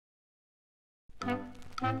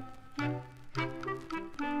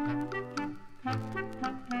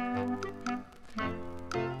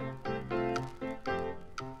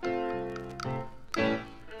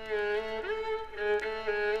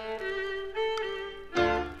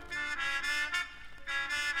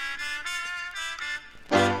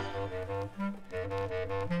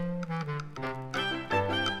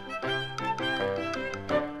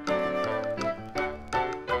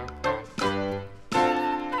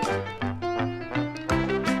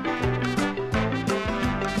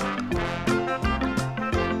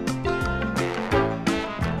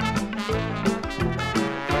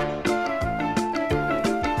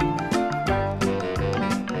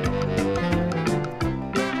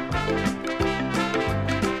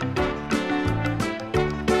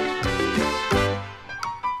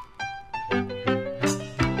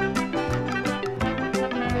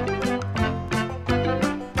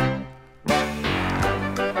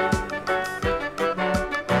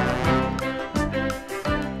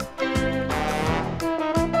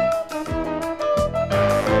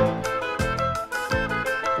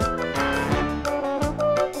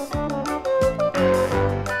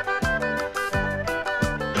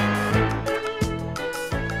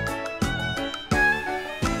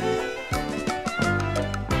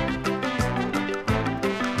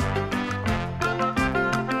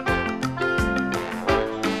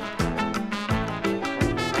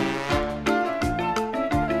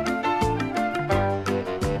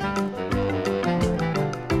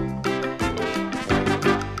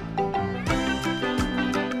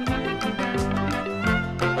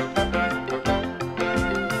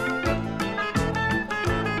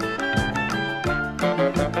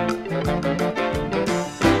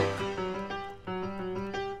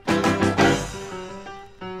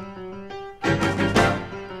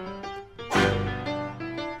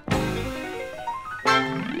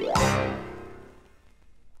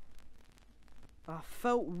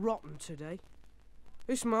Felt rotten today.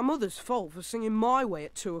 It's my mother's fault for singing My Way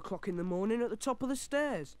at 2 o'clock in the morning at the top of the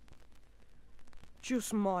stairs.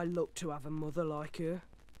 Just my luck to have a mother like her.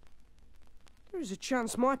 There is a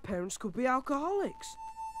chance my parents could be alcoholics.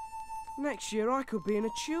 Next year I could be in a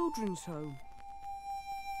children's home.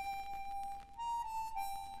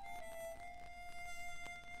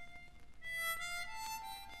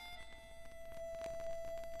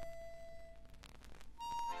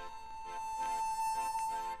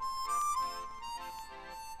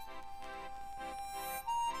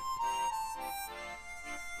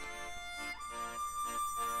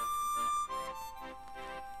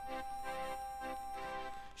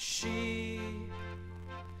 She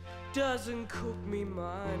doesn't cook me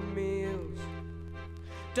my meals,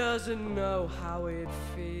 doesn't know how it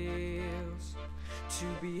feels to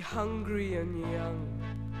be hungry and young.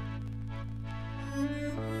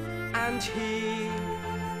 And he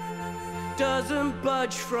doesn't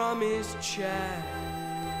budge from his chair,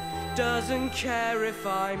 doesn't care if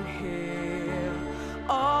I'm here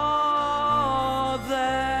or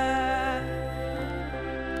there.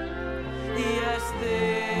 Yes,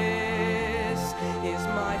 this is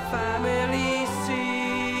my family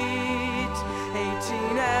seat.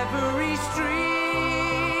 18 Every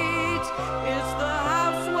Street is the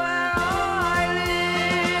house where I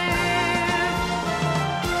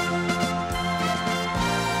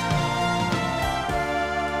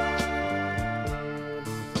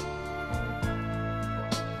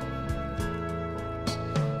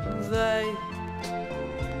live. They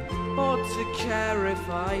ought to care if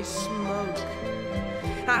I smoke,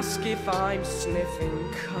 ask if I'm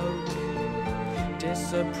sniffing coke,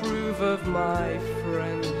 disapprove of my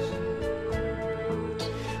friends.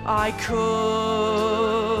 I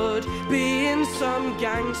could be in some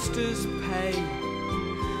gangster's pay,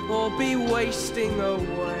 or be wasting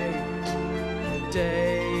away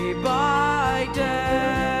day by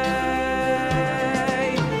day,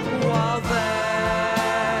 while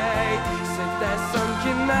they sit there sunk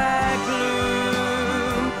in their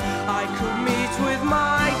gloom. I could meet with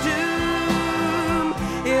my doom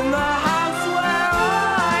in the house where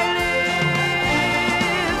I live.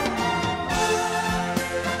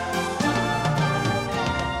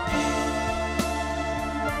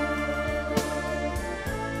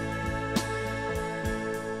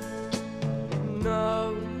 No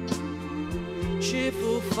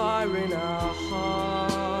cheerful fire in our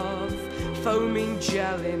hearth, foaming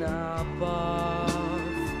gel in our bath,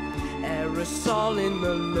 aerosol in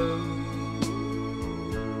the loom.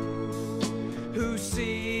 Who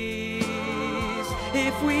sees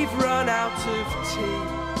if we've run out of tea,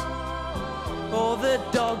 or the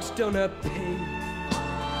dog's done a pee?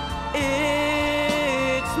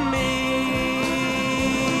 It's me.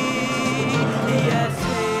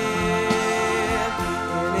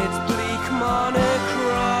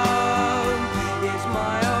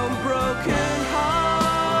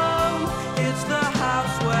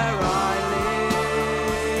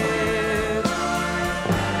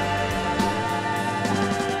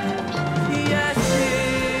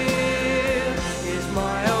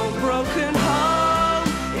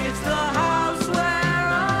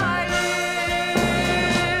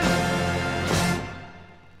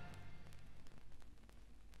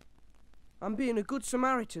 I'm being a good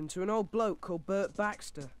Samaritan to an old bloke called Bert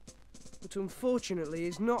Baxter. But unfortunately,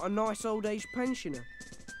 he's not a nice old age pensioner.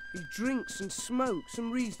 He drinks and smokes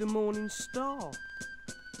and reads the Morning Star.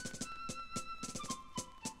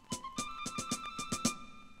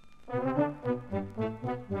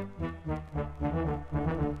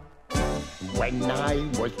 When I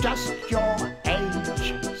was just your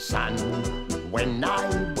age, son, when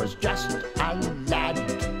I was just a lad,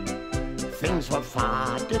 things were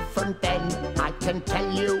far different then, I can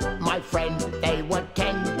tell you, my friend, they were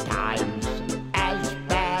 10 times as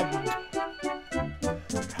bad.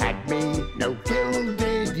 Had me no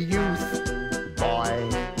gilded youth, boy,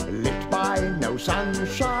 lit by no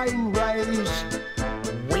sunshine rays.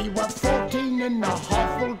 We were 14 in the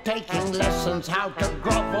hovel, taking lessons how to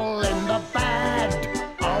grovel in the bad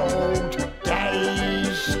old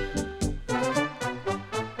days.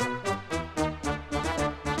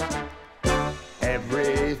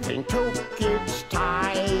 Everything took its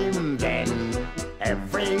time then,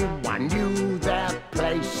 everyone knew their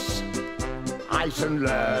place. I soon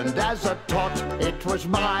learned as a tot, it was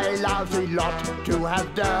my lousy lot to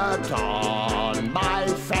have dirt on my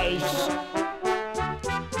face.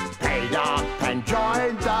 Paid up and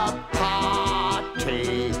joined the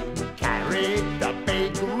party, carried the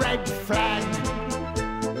big red flag.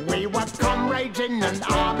 We were comrades in an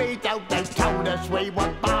army, though they told us we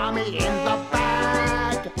were balmy in the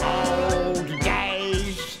bad old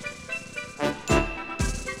days.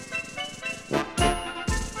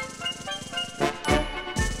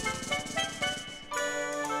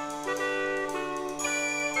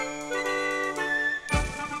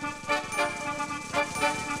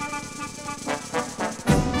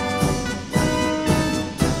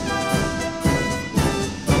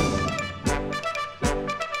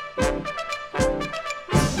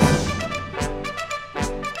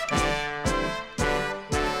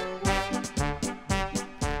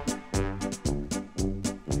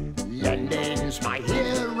 Lenin's my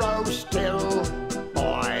hero still,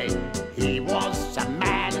 boy, he was a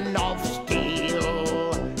man of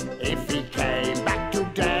steel. If he came back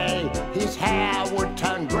today, his hair would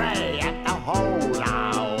turn grey at the whole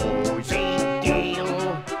lousy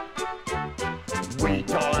deal. We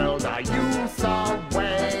toiled our youth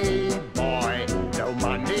away, boy, no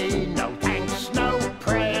money, no thanks, no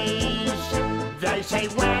praise. They say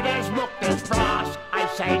where there's muck there's brass, I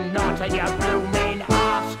say not in your blooming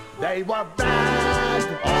arse. They were bad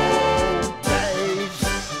old days.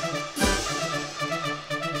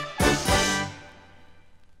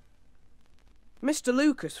 Mr.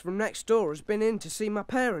 Lucas from next door has been in to see my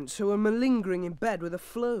parents who are malingering in bed with a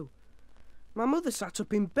flu. My mother sat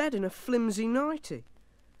up in bed in a flimsy nightie.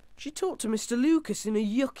 She talked to Mr. Lucas in a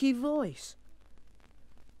yucky voice.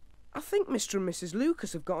 I think Mr. and Mrs.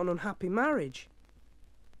 Lucas have got an unhappy marriage.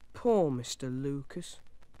 Poor Mr. Lucas.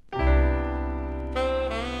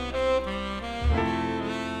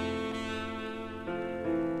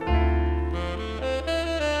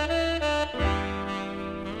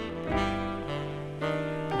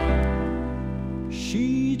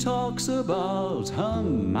 She talks about her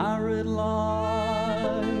married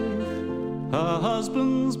life. Her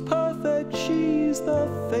husband's perfect, she's the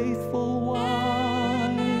faithful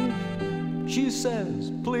wife. She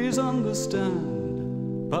says, please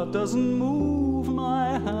understand, but doesn't move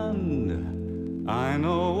my hand. I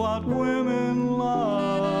know what women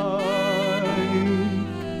like.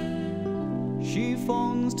 She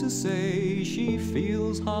phones to say she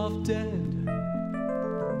feels half dead.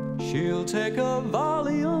 She'll take a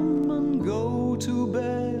Valium and go to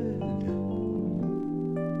bed.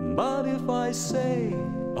 But if I say,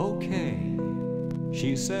 okay,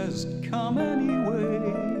 she says, come anyway.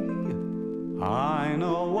 I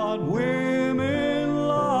know what women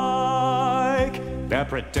like. They're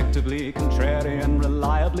predictably contrarian,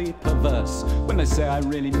 reliably perverse. When they say I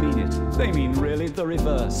really mean it, they mean really the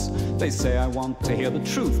reverse. They say I want to hear the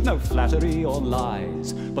truth, no flattery or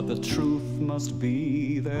lies. But the truth must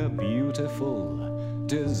be they're beautiful,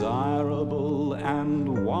 desirable,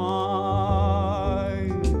 and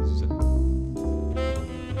wise.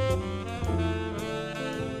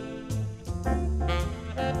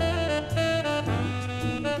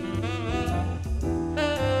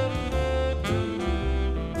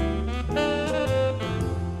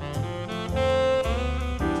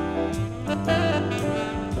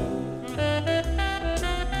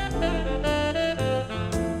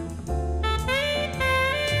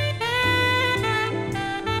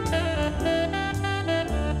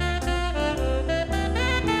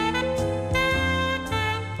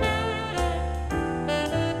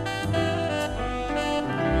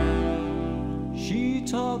 She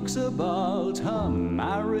talks about her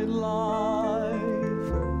married life.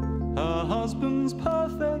 Her husband's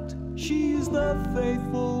perfect, she's the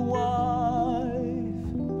faithful wife.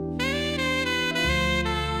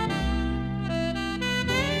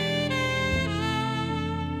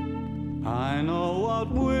 I know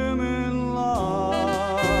what women like.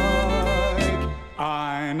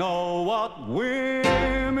 I know what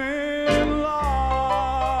women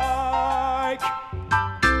like.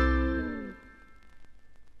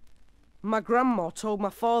 My grandma told my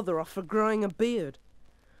father off for growing a beard.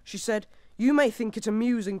 She said, "You may think it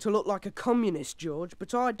amusing to look like a communist, George,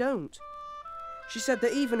 but I don't." She said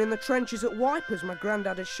that even in the trenches at Wipers, my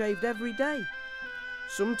Grandad has shaved every day.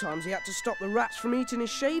 Sometimes he had to stop the rats from eating his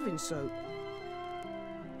shaving soap.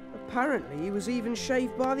 Apparently, he was even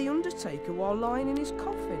shaved by the undertaker while lying in his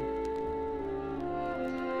coffin.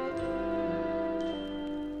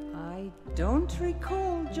 I don't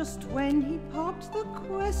recall just when he popped the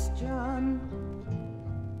question.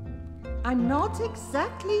 I'm not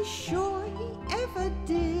exactly sure he ever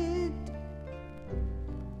did.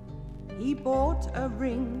 He bought a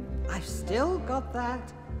ring, I've still got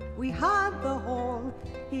that. We had the hall,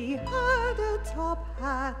 he had a top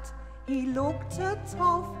hat. He looked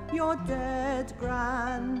atop your dead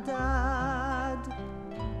Grandad.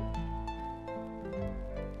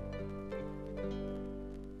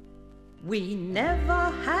 We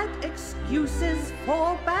never had excuses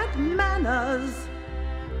for bad manners.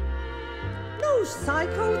 No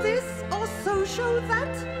psycho this or social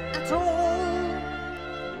that at all.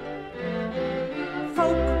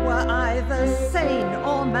 Folk were either sane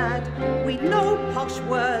or mad. We'd no posh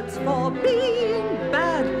words for being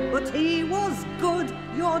bad, but he was good,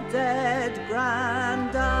 your dead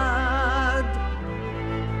Grandad.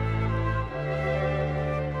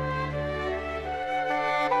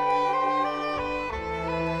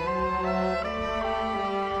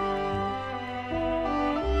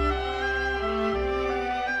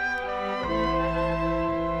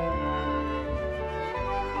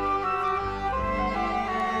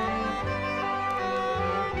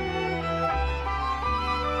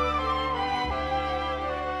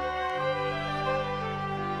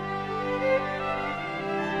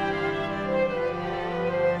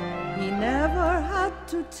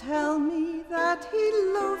 To tell me that he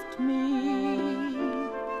loved me.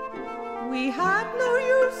 We had no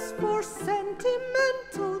use for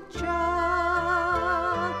sentimental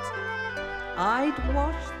chat. I'd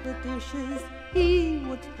wash the dishes, he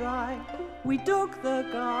would dry. We dug the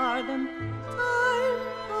garden, time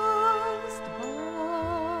passed by.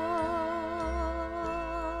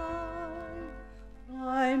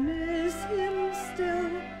 I miss him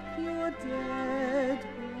still, your dead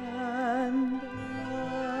Grandad.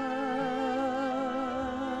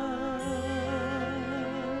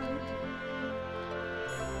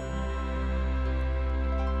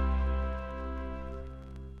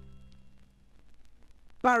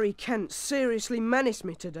 Barry Kent seriously menaced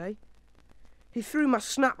me today. He threw my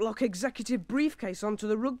Snaplock executive briefcase onto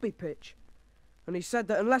the rugby pitch, and he said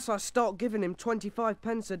that unless I start giving him 25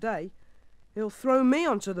 pence a day, he'll throw me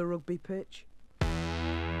onto the rugby pitch.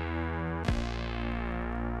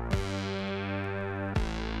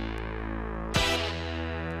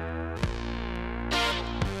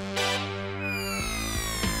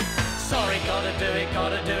 Sorry, gotta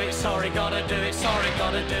do it, sorry, gotta do it, sorry,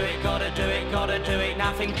 gotta do it, gotta do it, gotta do it,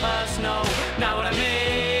 nothing personal, know what I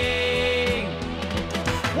mean?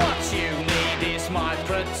 What you need is my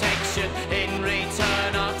protection, in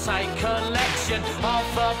return I'll take collection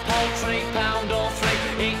of a paltry £1 or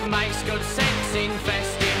 £3, it makes good sense,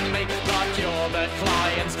 invest in me, like you're the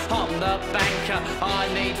clients, I'm the banker, I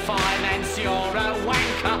need finance, you're a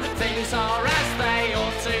wanker, things are as they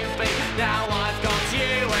ought to be, now I've got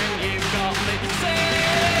you and you got me.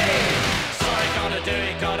 Sorry,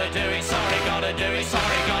 gotta do it, sorry, gotta do it,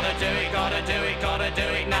 sorry, gotta do it, gotta do it, gotta do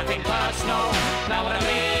it, nothing personal, know what I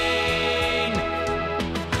mean?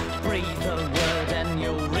 Breathe a word and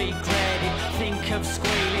you'll regret it, think of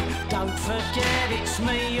squealing, don't forget it's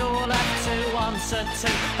me you'll have to answer to,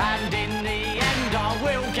 and in the end I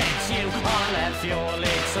will get you, I'll have your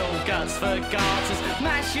little guts for garters,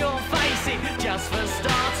 mash your face in just for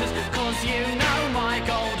starters, cause you know my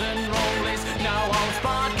golden rule is no holds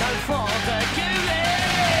barred, go for the Ghoulies.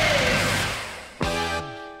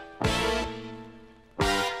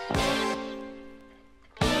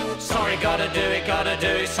 Sorry, gotta do it,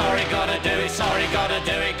 sorry, gotta do it, sorry, gotta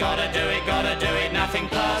do it, gotta do it, gotta do it, nothing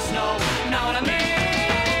personal, know what I mean?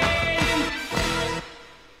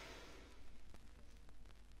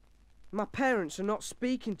 My parents are not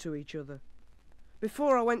speaking to each other.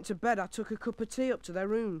 Before I went to bed, I took a cup of tea up to their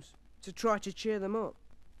rooms. to try to cheer them up.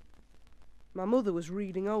 My mother was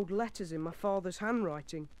reading old letters in my father's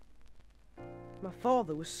handwriting. My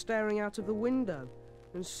father was staring out of the window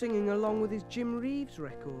and singing along with his Jim Reeves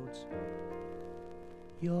records.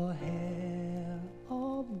 Your hair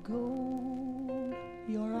of gold,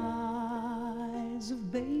 your eyes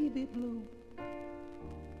of baby blue.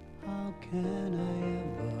 How can I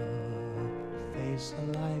ever face a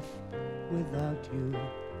life without you?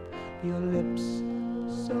 Your lips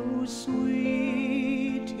so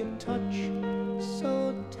sweet, your touch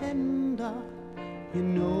so tender. You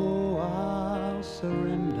know I'll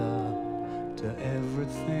surrender to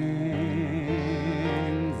everything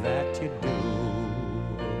that you do.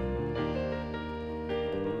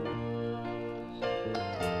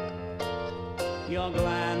 Your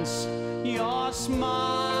glance, your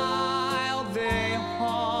smile, they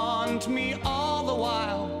haunt me all the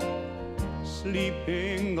while.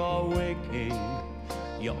 Sleeping or waking,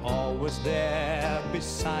 you're always there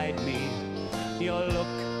beside me. Your look,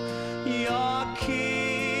 your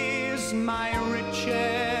kiss, my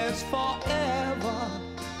riches forever.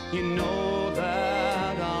 You know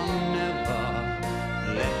that I'll never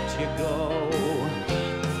let you go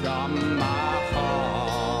from my heart.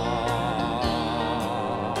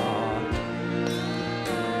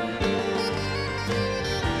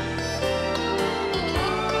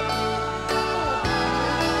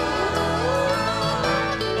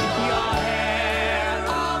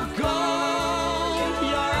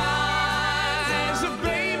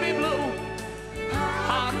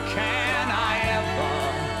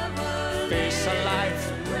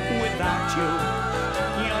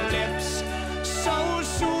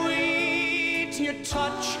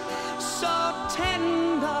 Touch so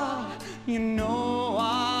tender, you know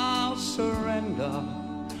I'll surrender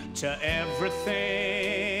to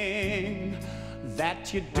everything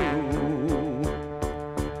that you do.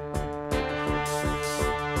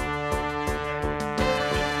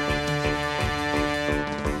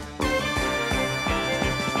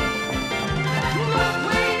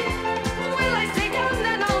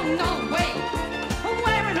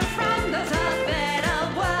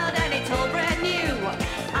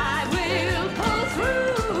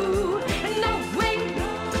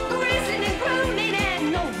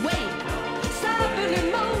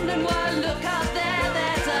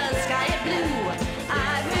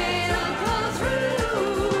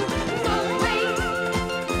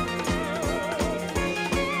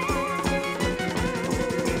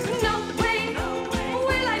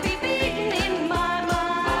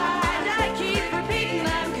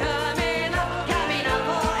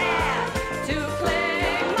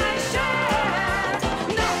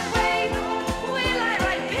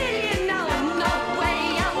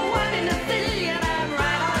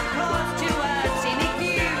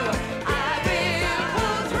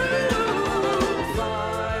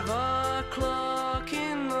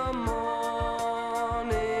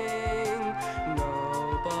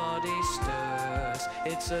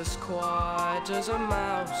 As quiet as a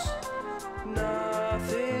mouse,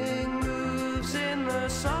 nothing moves in the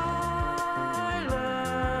silence.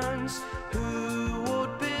 Who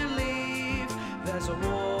would believe there's a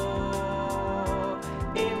war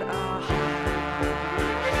in our house?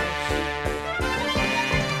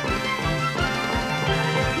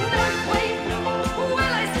 No, wait,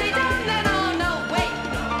 will I stay down then? Oh no, wait,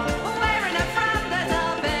 we're in a frown, there's a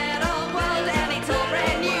better world and it's all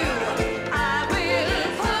brand new.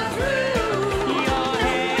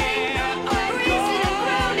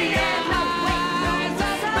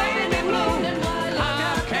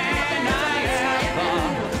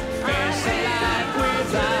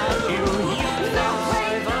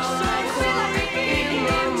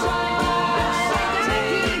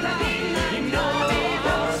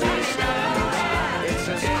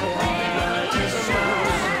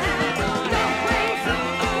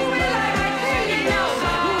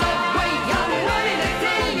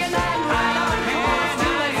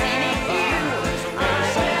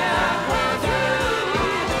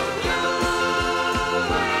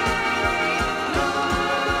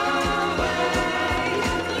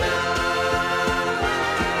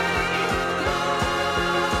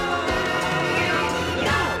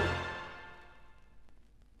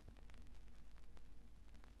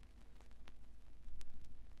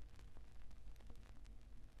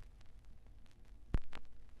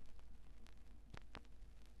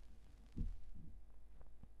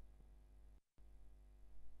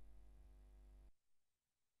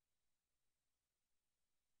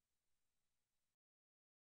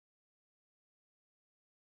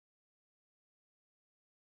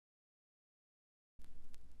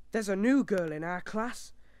 There's a new girl in our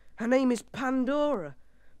class. Her name is Pandora.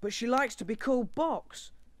 but she likes to be called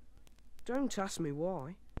Box. Don't ask me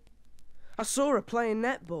why. I saw her playing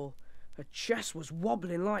netball. Her chest was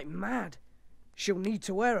wobbling like mad. She'll need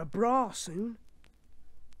to wear a bra soon.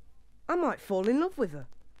 I might fall in love with her.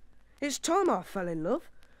 It's time I fell in love.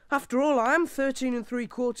 After all, I am 13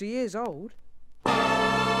 3/4 years old.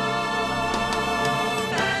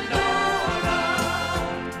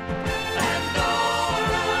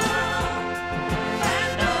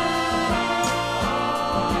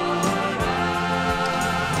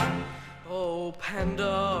 Oh,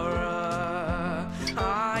 Pandora,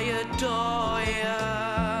 I adore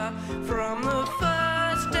ya. From the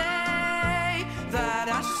first day that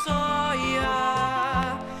I saw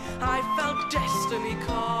ya, I felt destiny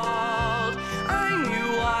called. I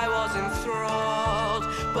knew I was enthralled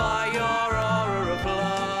by your aura of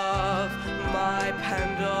love, my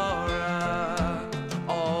Pandora.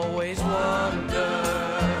 Always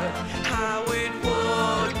wondered how it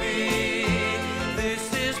would be. This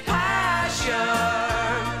is passion,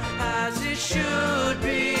 as it should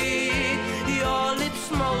be. Your lips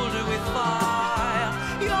smolder with fire,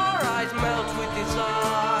 your eyes melt with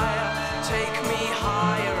desire. Take me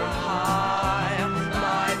higher and higher,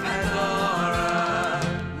 my Pandora.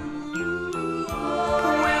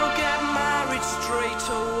 We'll get married straight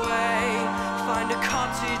away. Find a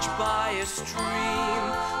cottage by a stream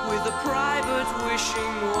with a private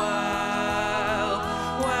wishing well,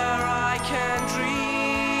 where I can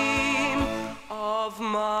dream of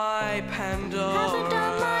my Pandora. Haven't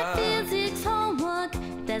done my physics homework.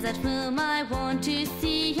 There's that film I want to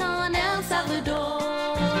see on El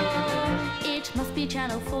Salvador. It must be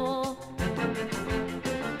Channel 4.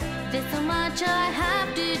 There's so much I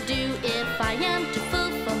have to do if I am to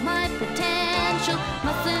fulfill my potential.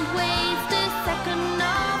 Mustn't waste a second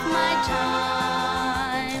of my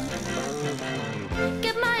time.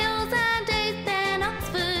 Get my O's and A's, then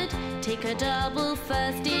Oxford. Take a double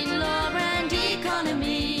first in law and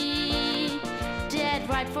economy. Dead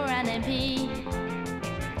right for an MP.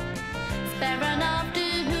 Spare an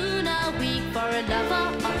afternoon a week for a lover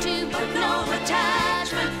or two, but no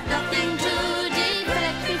attachment, nothing to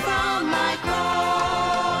deflect me from my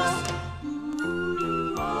cause.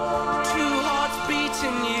 Two hearts beat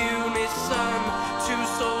in unison, two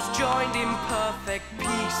souls joined in perfect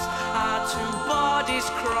peace. Our two bodies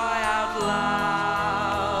cry out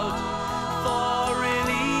loud for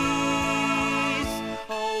release.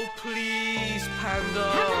 Oh, please,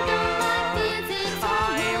 Pandora, I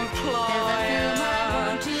implore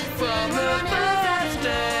you, from the first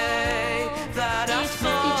day that I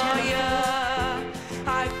saw you, I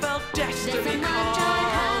felt destiny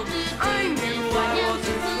called. I knew I was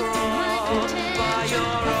enthralled by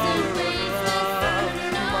your aura,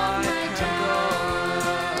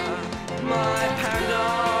 my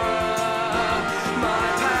Pandora, my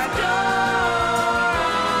Pandora,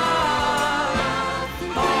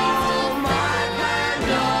 oh, my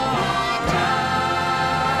Pandora.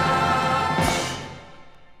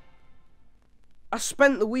 I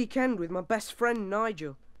spent the weekend with my best friend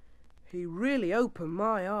Nigel. He really opened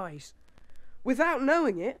my eyes. Without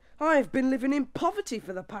knowing it, I have been living in poverty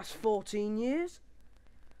for the past 14 years.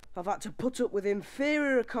 I've had to put up with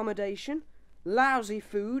inferior accommodation, lousy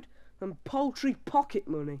food, and paltry pocket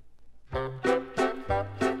money.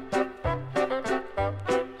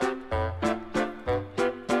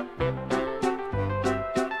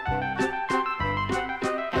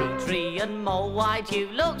 Adrian Mole, why'd you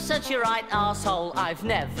look such a right arsehole? I've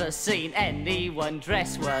never seen anyone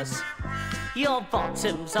dress worse. Your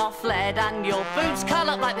bottoms are flared and your boots curl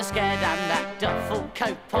up like the scared, and that duffel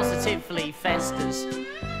coat positively festers.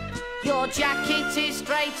 Your jacket is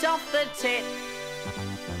straight off the tip.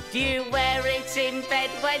 Do you wear it in bed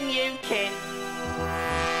when you kip?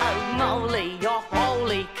 Oh, Molly, you're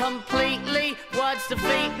holy completely. Words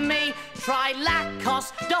defeat me. Try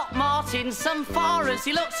Lacoste, Doc Martens, some foreigners.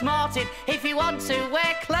 You look smarted. If you want to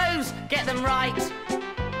wear clothes, get them right.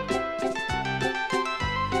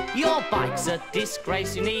 Your bike's a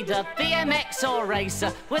disgrace. You need a BMX or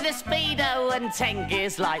racer with a speedo and 10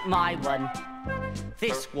 gears like my one.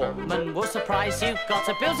 This woman will surprise you. Got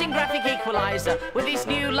a built-in graphic equalizer. With these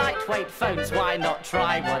new lightweight phones, why not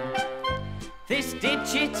try one? This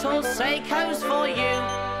digital Seiko's for you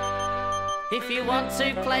if you want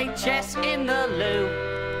to play chess in the loo.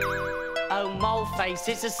 Oh, mole face,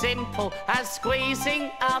 it's as simple as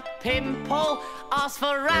squeezing a pimple. Ask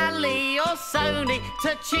for Rally or Sony,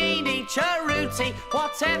 Tacchini, Cerruti.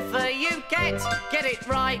 Whatever you get it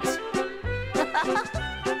right.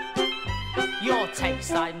 Your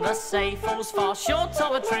taste, I must say, falls far short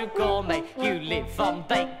of a true gourmet. You live on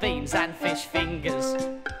baked beans and fish fingers.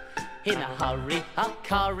 In a hurry, a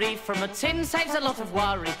curry from a tin saves a lot of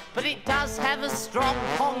worry, but it does have a strong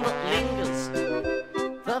pong that lingers.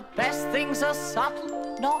 The best things are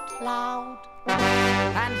subtle, not loud,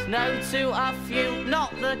 and known to a few,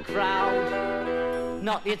 not the crowd.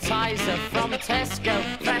 Not your Tizer from Tesco,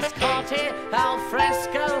 Frescotti, al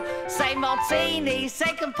fresco. Say Martini,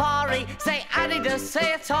 say Campari, say Adidas,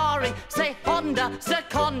 say Atari, say Honda,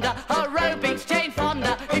 Seconda, aerobics, Jane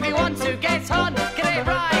Fonda. If you want to get on, get it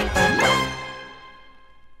right.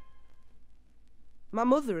 My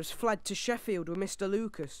mother has fled to Sheffield with Mr.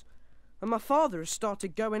 Lucas, and my father has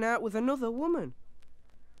started going out with another woman.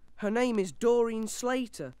 Her name is Doreen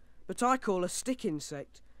Slater, but I call her Stick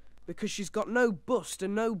Insect, because she's got no bust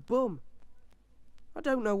and no bum. I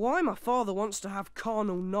don't know why my father wants to have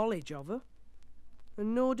carnal knowledge of her,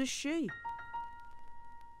 and nor does she.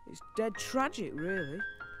 It's dead tragic, really.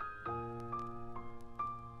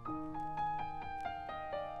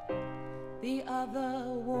 The other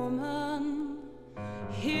woman,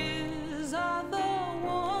 his other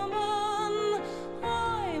woman,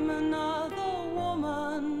 I'm another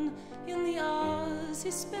woman in the hours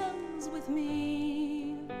he spends with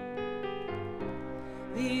me.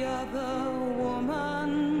 The other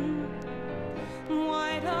woman,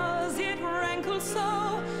 why does it rankle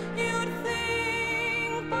so? You'd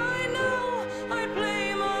think by now I'd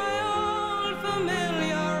play my old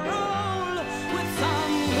familiar role with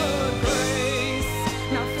some good grace.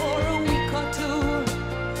 Now for a week or two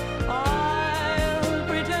I'll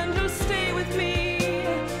pretend you'll stay with me.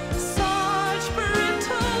 Such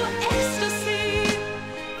parental ecstasy.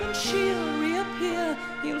 Then she'll reappear.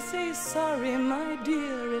 You'll say, sorry my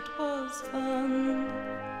dear, it was fun.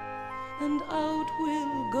 And out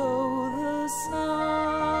will go the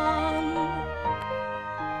sun.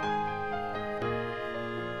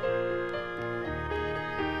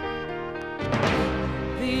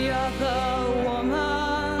 The other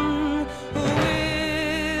woman, who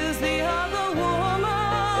is the other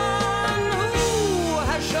woman, who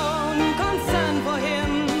has shown concern for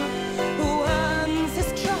him, who earns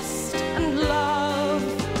his trust and love.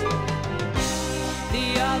 The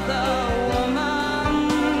other woman,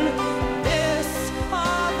 this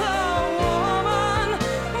other woman,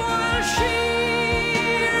 will she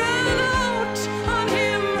run out on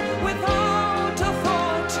him without a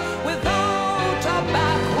thought, without a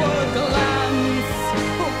backward glance?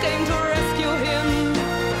 Who came to rescue him,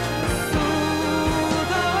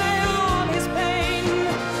 soothe away all his pain,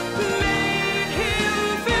 make him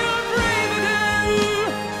feel brave again?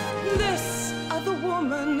 This other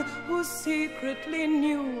woman who secretly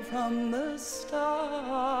knew from the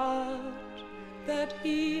start that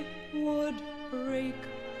he would break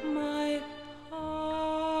my heart.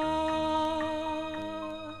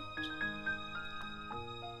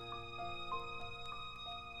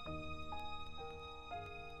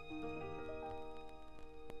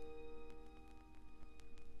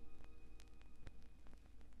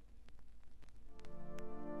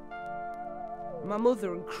 My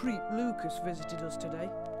mother and Creep Lucas visited us today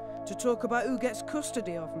to talk about who gets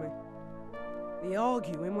custody of me. The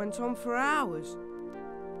arguing went on for hours.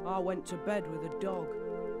 I went to bed with a dog.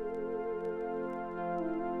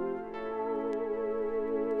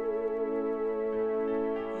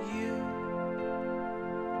 You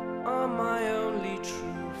are my only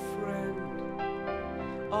true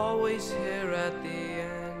friend, always here at the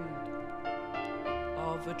end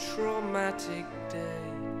of a traumatic day.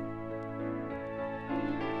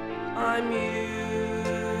 I'm used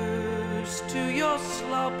to your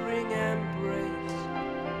slobbering embrace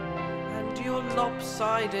and your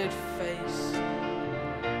lopsided face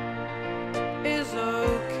is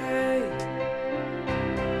okay.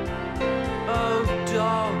 Oh,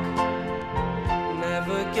 dog,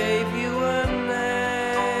 never gave you a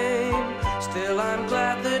name. Still, I'm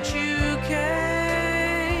glad that you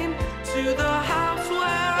came to the house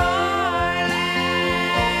where I live.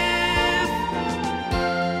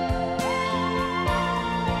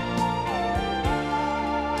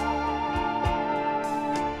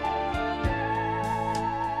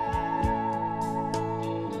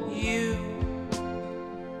 You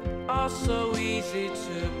are so easy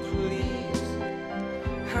to please,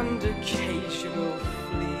 and occasional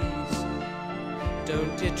fleas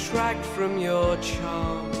don't detract from your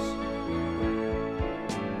charms.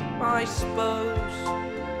 I suppose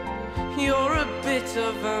you're a bit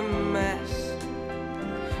of a mess,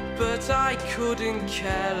 but I couldn't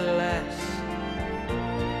care less.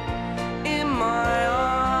 In my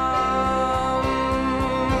arms,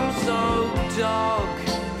 oh dog,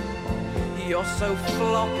 you're so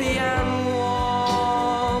floppy and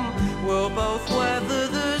warm. We'll both weather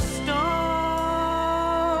the storm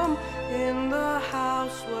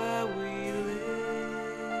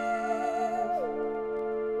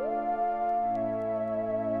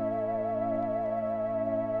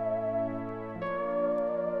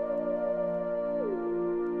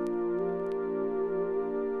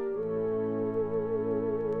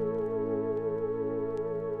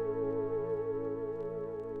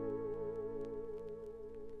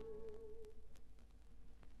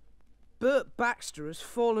Bert Baxter has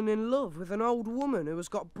fallen in love with an old woman who has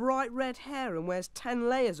got bright red hair and wears 10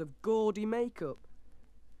 layers of gaudy makeup.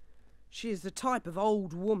 She is the type of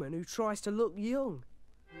old woman who tries to look young.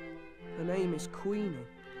 Her name is Queenie.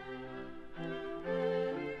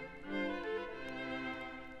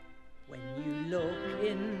 When you look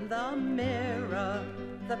in the mirror,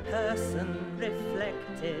 the person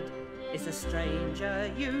reflected is a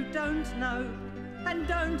stranger you don't know and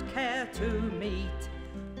don't care to meet.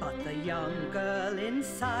 But the young girl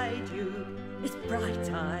inside you is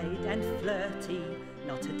bright-eyed and flirty,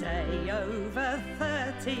 not a day over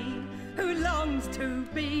 30, who longs to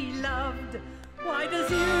be loved. Why does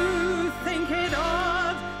you think it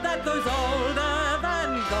odd that those older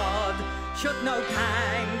than God should know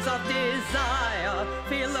pangs of desire,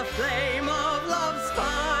 feel the flame of love's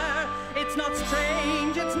fire? It's not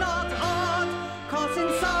strange, it's not odd, 'cause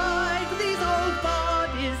inside these old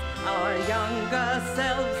bodies our younger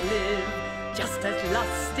selves live, just as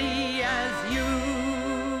lusty as you.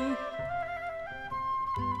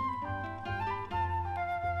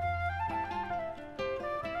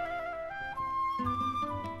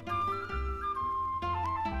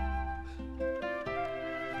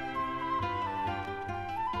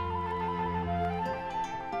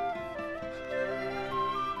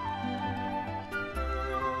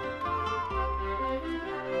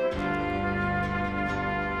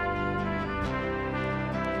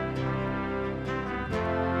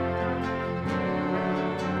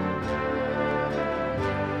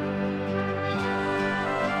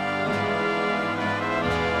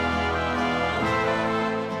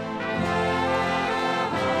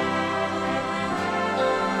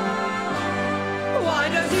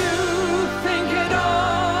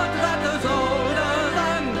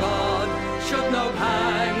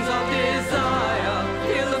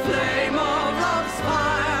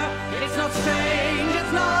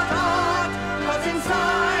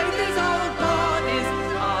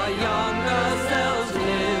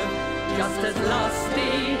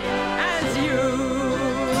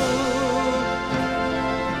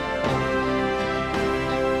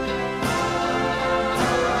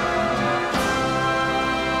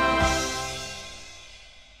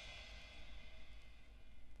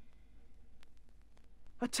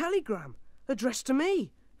 A telegram addressed to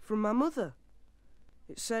me from my mother.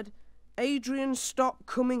 It said, "Adrian, stop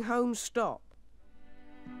coming home, stop."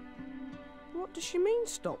 What does she mean,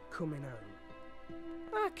 stop coming home?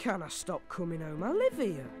 How can I stop coming home? I live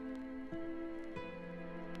here.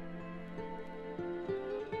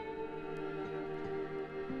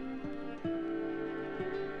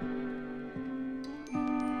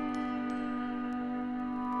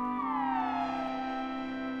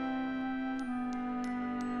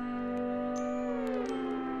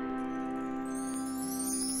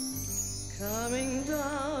 Coming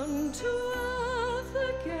down to earth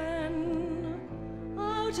again,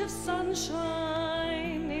 out of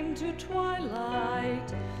sunshine into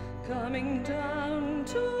twilight. Coming down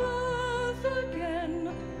to earth again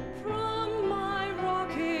from my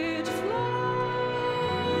rocket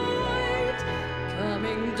flight.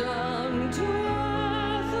 Coming down to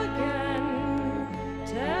earth again,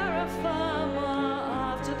 terra firma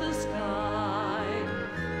after the sky.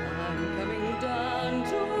 I'm coming down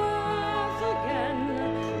to earth again,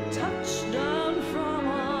 touchdown from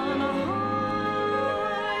on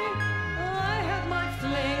high. I had my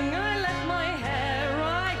fling, I let my hair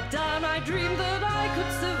right down. I dreamed that I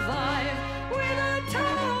could survive without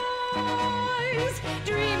ties.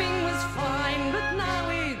 Dreaming was fine, but now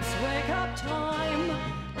it's wake up time,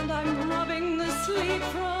 and I'm rubbing the sleep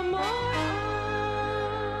from my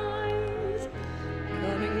eyes.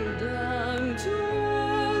 Coming down to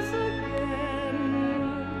earth again.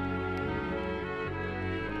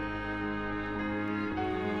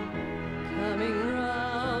 Coming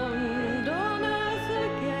round on earth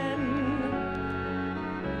again.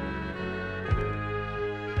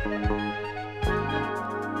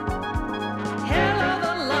 Hell of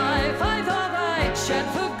a life I thought I'd shed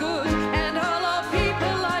for good, and all of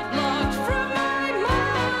people I blocked from my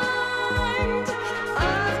mind.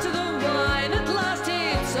 After the wine at last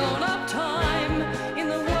its own up time, in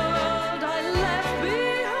the world I left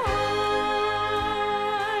behind.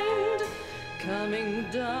 Coming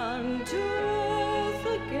down to earth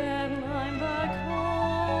again, I'm back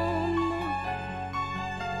home.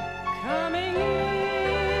 Coming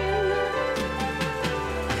in,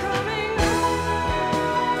 coming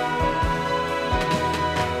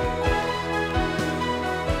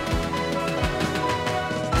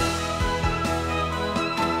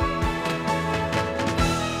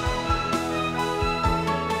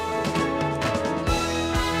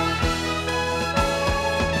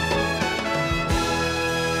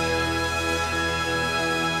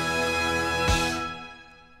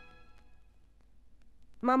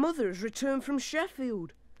My mother has returned from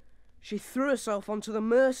Sheffield. She threw herself onto the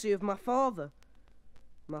mercy of my father.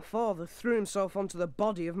 My father threw himself onto the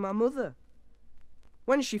body of my mother.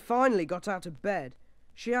 When she finally got out of bed,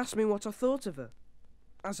 she asked me what I thought of her,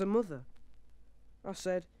 as a mother. I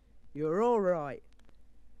said, "You're all right."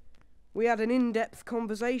 We had an in-depth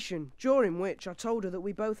conversation, during which I told her that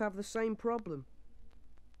we both have the same problem.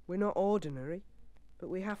 We're not ordinary, but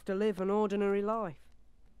we have to live an ordinary life.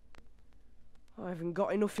 I haven't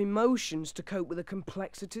got enough emotions to cope with the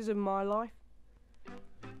complexities of my life.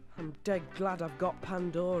 I'm dead glad I've got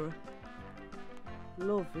Pandora.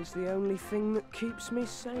 Love is the only thing that keeps me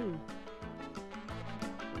sane.